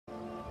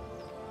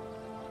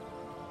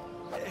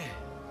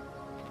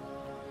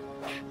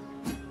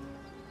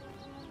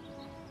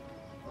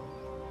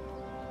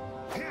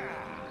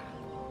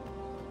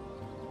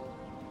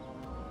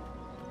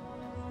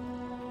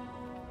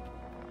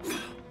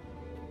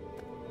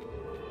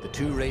The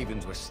two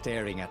ravens were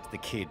staring at the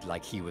kid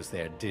like he was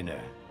their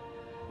dinner,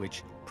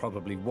 which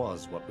probably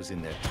was what was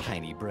in their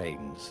tiny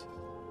brains.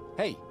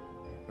 "Hey,"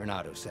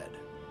 Bernardo said.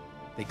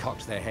 They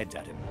cocked their heads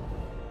at him.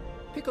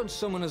 "Pick on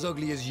someone as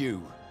ugly as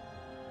you."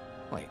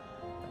 Wait,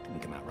 that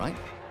didn't come out right.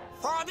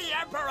 For the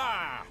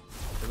Emperor!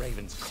 The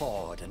ravens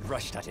cawed and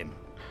rushed at him.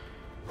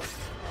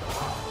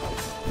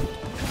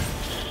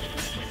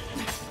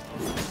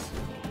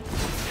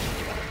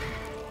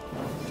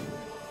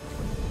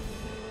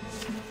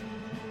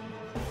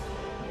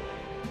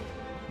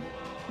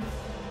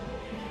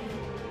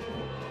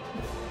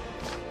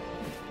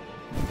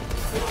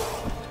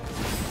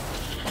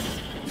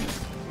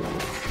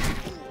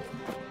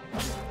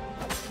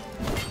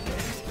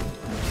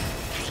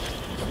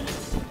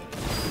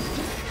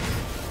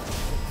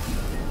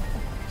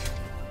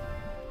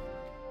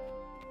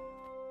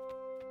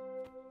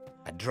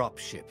 A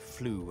dropship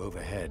flew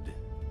overhead.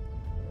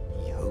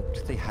 He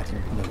hoped they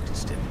hadn't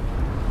noticed him.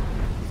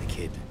 The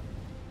kid.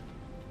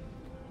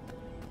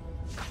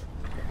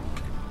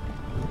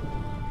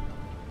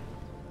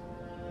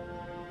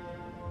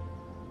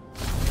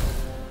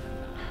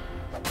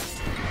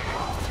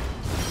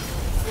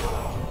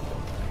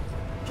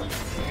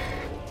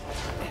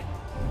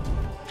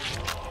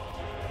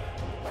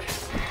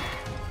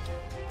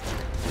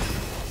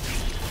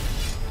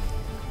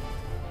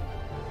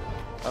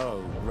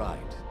 Oh, right.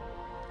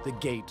 The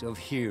Gate of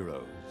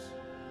Heroes.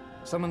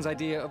 Someone's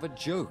idea of a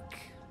joke,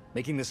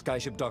 making the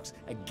Skyship Docks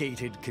a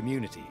gated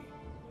community.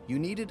 You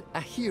needed a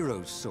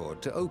hero's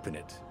sword to open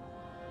it.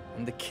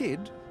 And the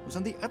kid was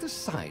on the other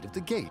side of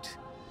the gate.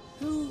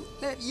 Who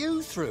let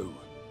you through?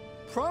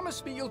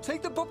 Promise me you'll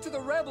take the book to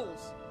the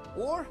rebels,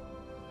 or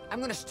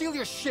I'm gonna steal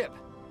your ship.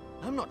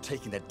 I'm not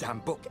taking that damn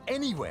book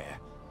anywhere,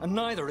 and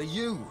neither are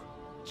you.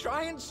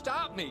 Try and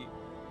stop me,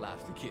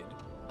 laughed the kid.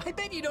 I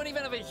bet you don't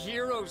even have a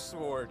hero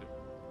sword.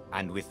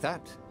 And with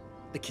that,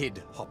 the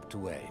kid hopped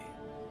away.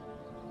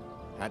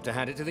 Had to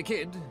hand it to the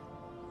kid.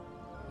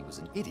 He was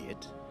an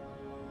idiot,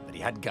 but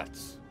he had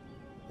guts.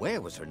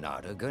 Where was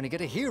Bernardo going to get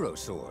a hero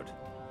sword?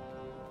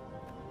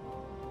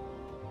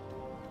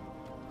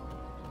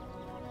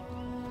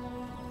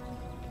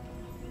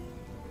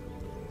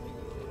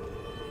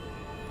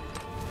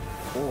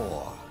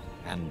 Ore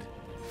and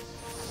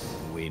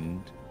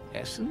wind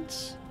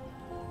essence?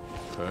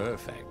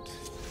 Perfect.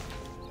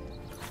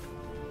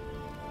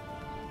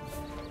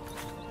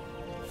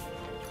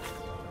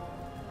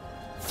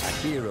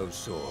 A hero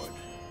sword.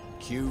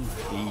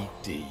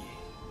 QED.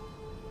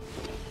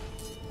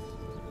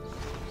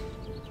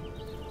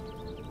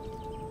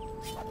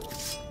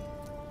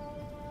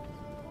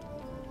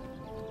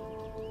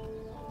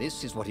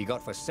 This is what he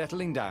got for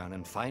settling down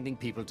and finding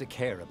people to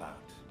care about.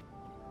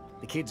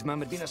 The kid's mum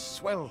had been a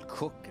swell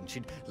cook, and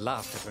she'd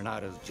laughed at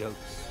Bernardo's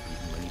jokes,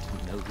 even when he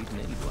didn't know he'd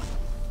made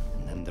one.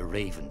 And then the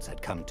ravens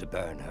had come to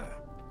burn her.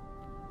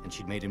 And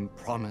she'd made him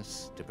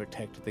promise to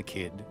protect the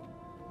kid.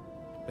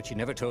 But she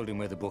never told him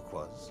where the book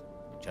was.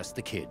 Just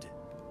the kid.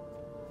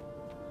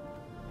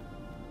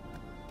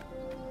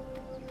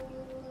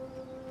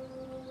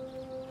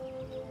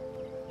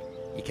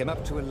 He came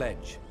up to a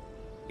ledge.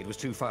 It was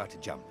too far to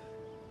jump.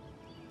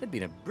 There'd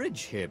been a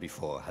bridge here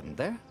before, hadn't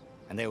there?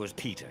 And there was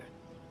Peter,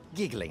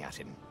 giggling at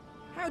him.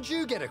 "How'd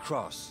you get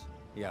across?"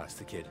 he asked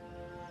the kid.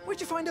 "Where'd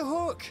you find a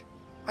hook?"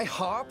 "I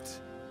hopped,"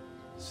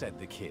 said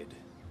the kid.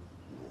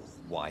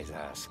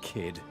 Wise-ass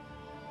kid.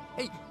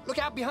 "Hey, look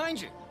out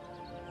behind you!"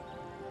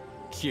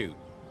 "Cute,"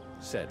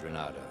 said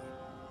Bernardo.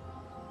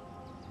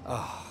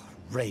 Ah,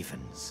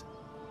 ravens.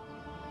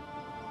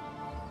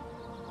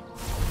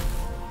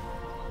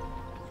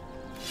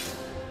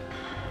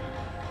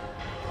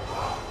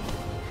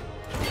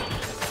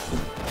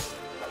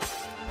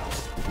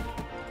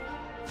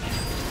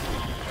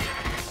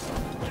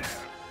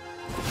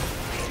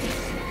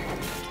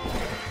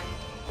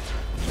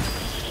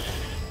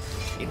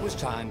 It was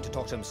time to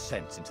talk some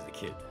sense into the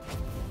kid.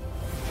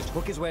 Just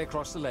hook his way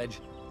across the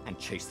ledge and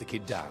chase the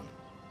kid down.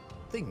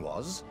 Thing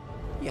was,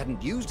 he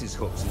hadn't used his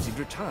hook since he'd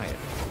retired.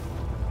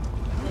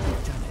 How had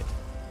he done it?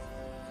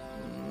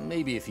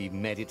 Maybe if he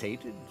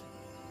meditated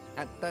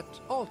at that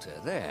altar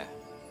there,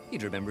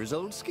 he'd remember his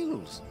old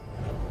skills.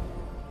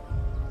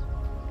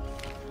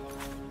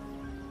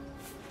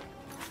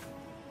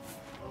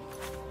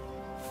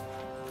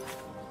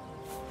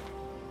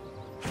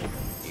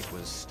 It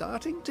was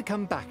starting to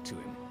come back to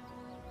him.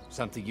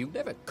 Something you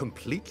never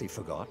completely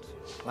forgot,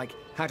 like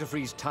how to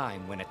freeze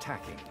time when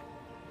attacking.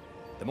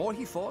 The more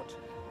he fought,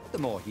 the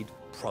more he'd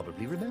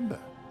probably remember.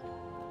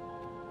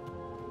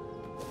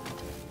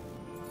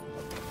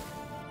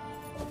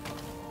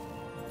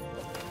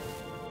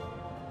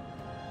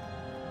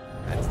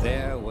 And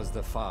there was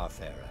the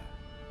Farfarer.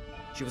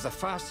 She was the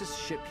fastest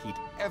ship he'd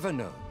ever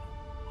known.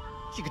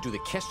 She could do the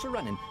Kester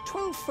run in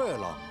 12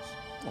 furlongs.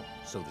 Oh,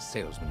 so the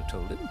salesman had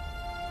told him.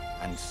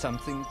 And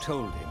something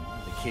told him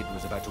the kid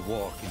was about to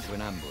walk into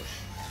an ambush.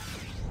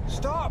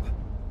 "Stop!"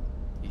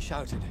 he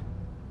shouted.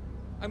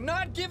 "I'm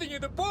not giving you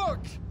the book!"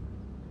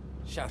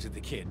 shouted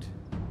the kid,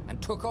 and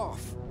took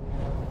off.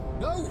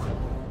 "No!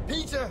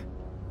 Peter!"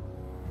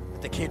 The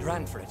The kid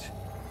ran for it,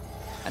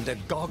 and a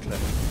goggler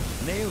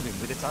nailed him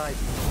with its ivy.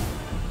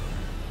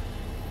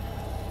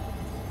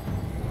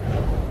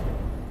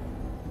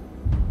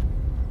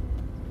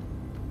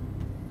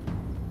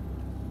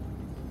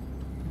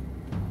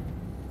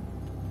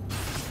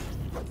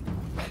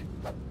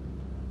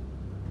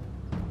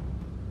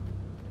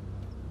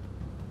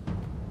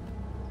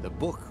 The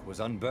book was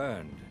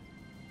unburned.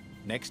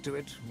 Next to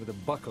it were the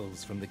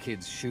buckles from the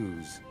kid's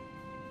shoes,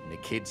 and a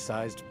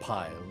kid-sized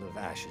pile of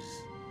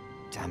ashes.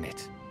 Damn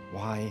it.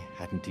 Why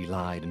hadn't he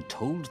lied and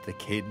told the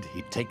kid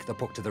he'd take the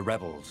book to the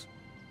rebels?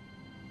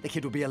 The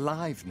kid would be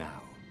alive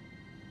now.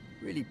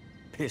 Really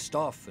pissed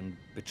off and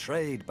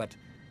betrayed, but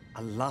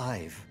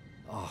alive.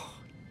 Oh,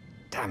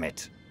 damn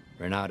it.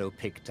 Renato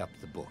picked up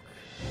the book.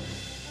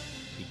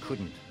 He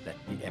couldn't let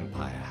the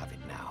Empire have it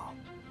now.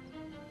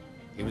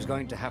 He was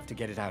going to have to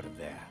get it out of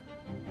there.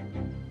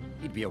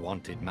 He'd be a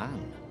wanted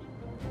man.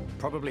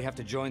 Probably have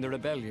to join the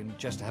rebellion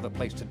just to have a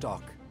place to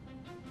dock.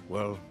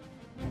 Well,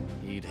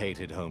 he'd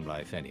hated home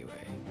life anyway.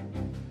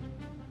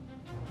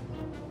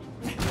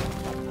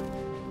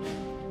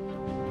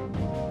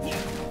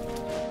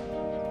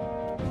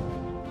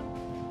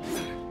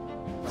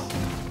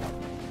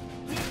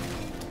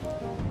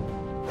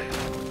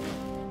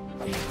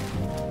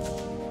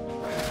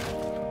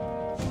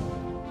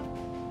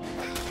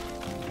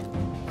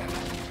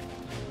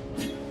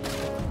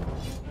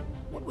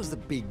 What was the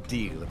big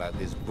deal about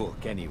this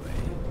book anyway?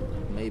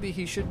 Maybe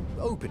he should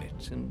open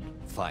it and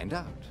find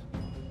out.